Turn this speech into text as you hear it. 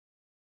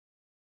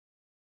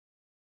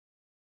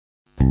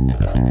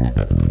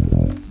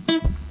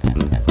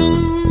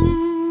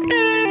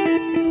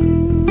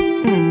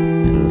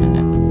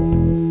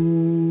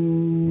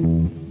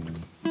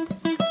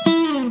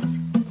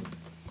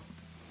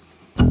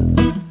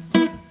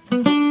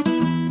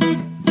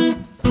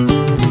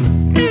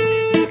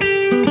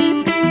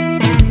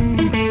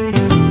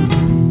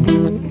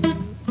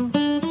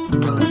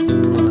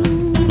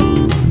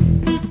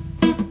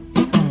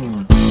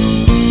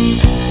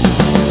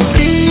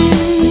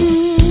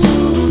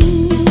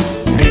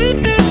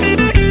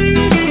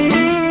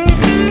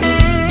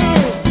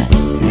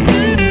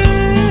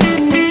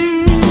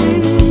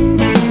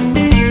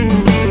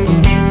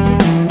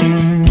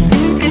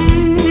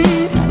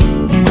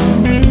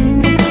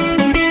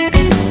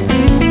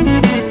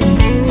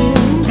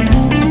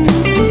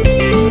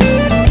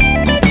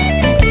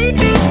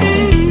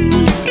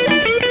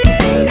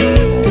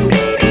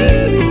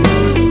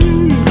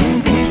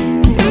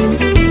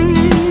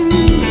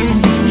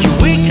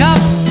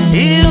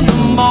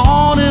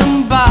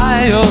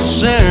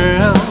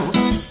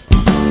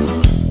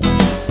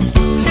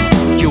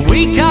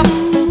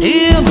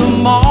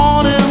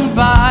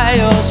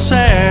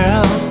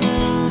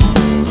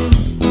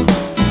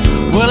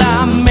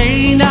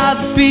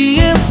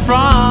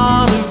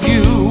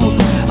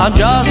I'm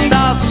just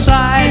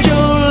outside your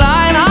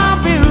line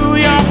of view.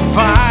 You're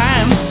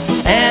fine,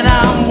 and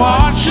I'm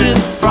watching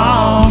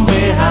from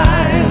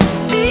behind.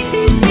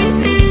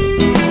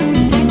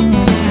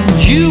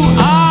 You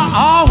are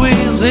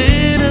always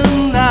in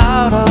and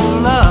out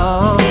of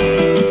love.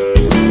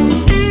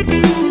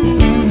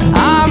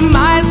 I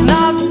might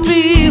not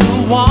be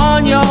the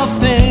one you're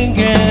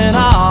thinking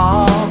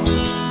of.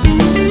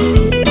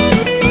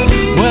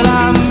 Well,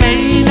 I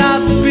may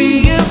not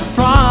be in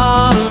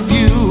front of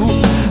you.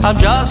 I'm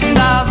just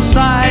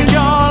outside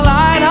your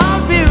line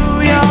of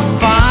view. You're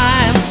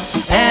fine,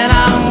 and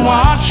I'm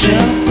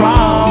watching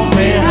from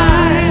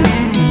behind.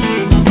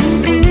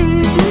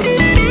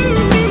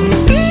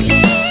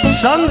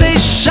 Sunday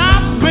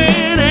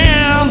shopping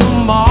in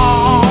the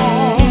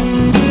mall,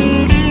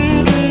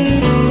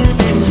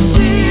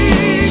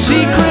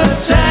 secret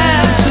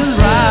dances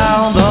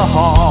round the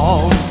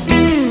hall.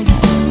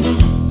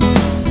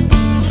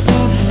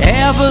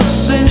 Ever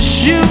since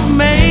you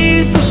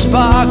made the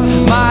spark,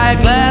 my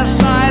glass